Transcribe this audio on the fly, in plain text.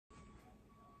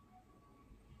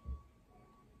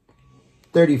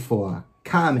34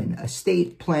 common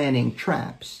estate planning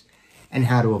traps and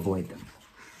how to avoid them.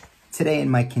 Today in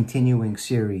my continuing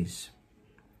series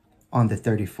on the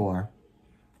 34,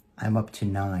 I'm up to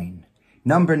 9.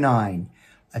 Number 9,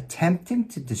 attempting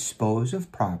to dispose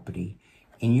of property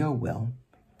in your will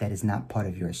that is not part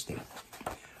of your estate.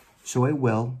 So a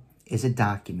will is a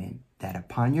document that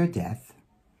upon your death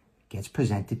gets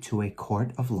presented to a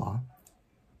court of law.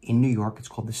 In New York, it's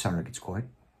called the Surrogates Court.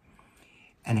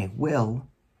 And a will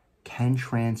can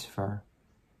transfer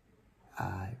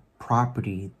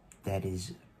property that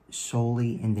is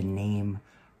solely in the name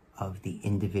of the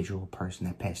individual person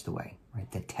that passed away,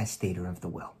 right? The testator of the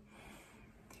will.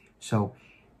 So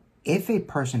if a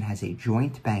person has a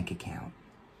joint bank account,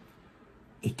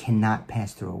 it cannot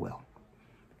pass through a will.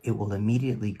 It will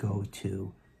immediately go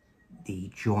to the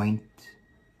joint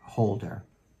holder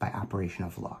by operation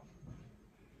of law.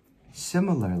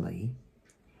 Similarly,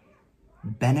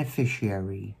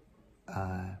 beneficiary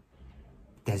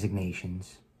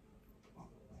designations,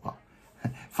 well,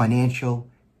 financial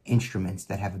instruments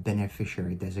that have a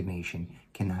beneficiary designation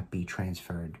cannot be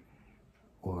transferred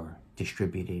or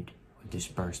distributed or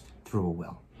dispersed through a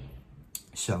will.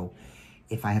 So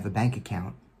if I have a bank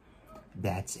account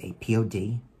that's a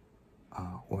POD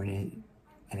or an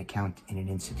account in an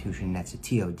institution that's a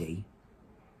TOD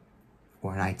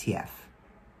or an ITF,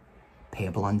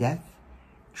 payable on death,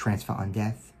 transfer on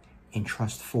death, in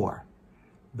trust for,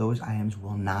 those items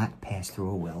will not pass through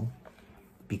a will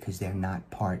because they're not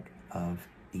part of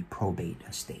the probate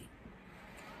estate.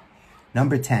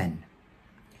 Number 10,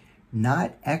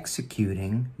 not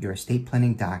executing your estate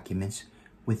planning documents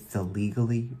with the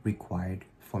legally required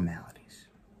formalities.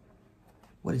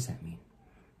 What does that mean?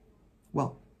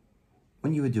 Well,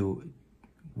 when you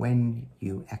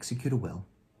execute a will,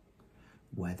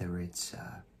 whether it's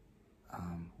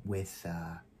with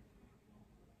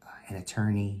an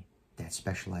attorney that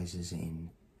specializes in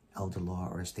elder law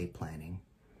or estate planning,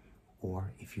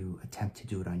 or if you attempt to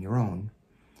do it on your own,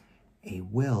 a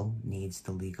will needs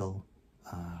the legal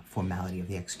formality of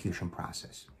the execution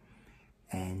process.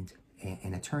 And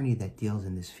an attorney that deals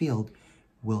in this field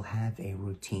will have a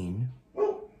routine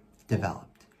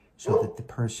developed so that the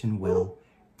person will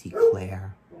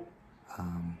declare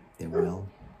their will,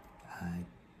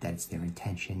 that it's their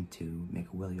intention to make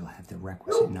a will. You'll have the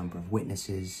requisite number of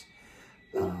witnesses,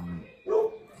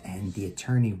 and the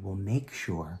attorney will make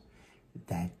sure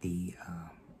that the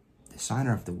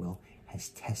signer of the will has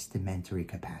testamentary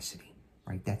capacity,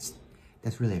 right? That's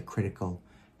really a critical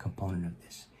component of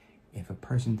this. If a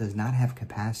person does not have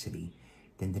capacity,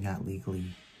 then they're not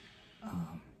legally,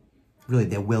 really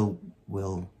their will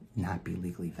not be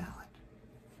legally valid,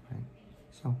 right?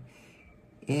 So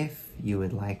if you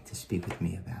would like to speak with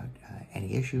me about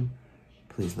any issue,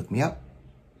 please look me up,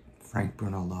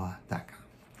 frankbrunolaw.com.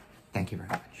 Thank you very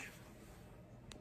much.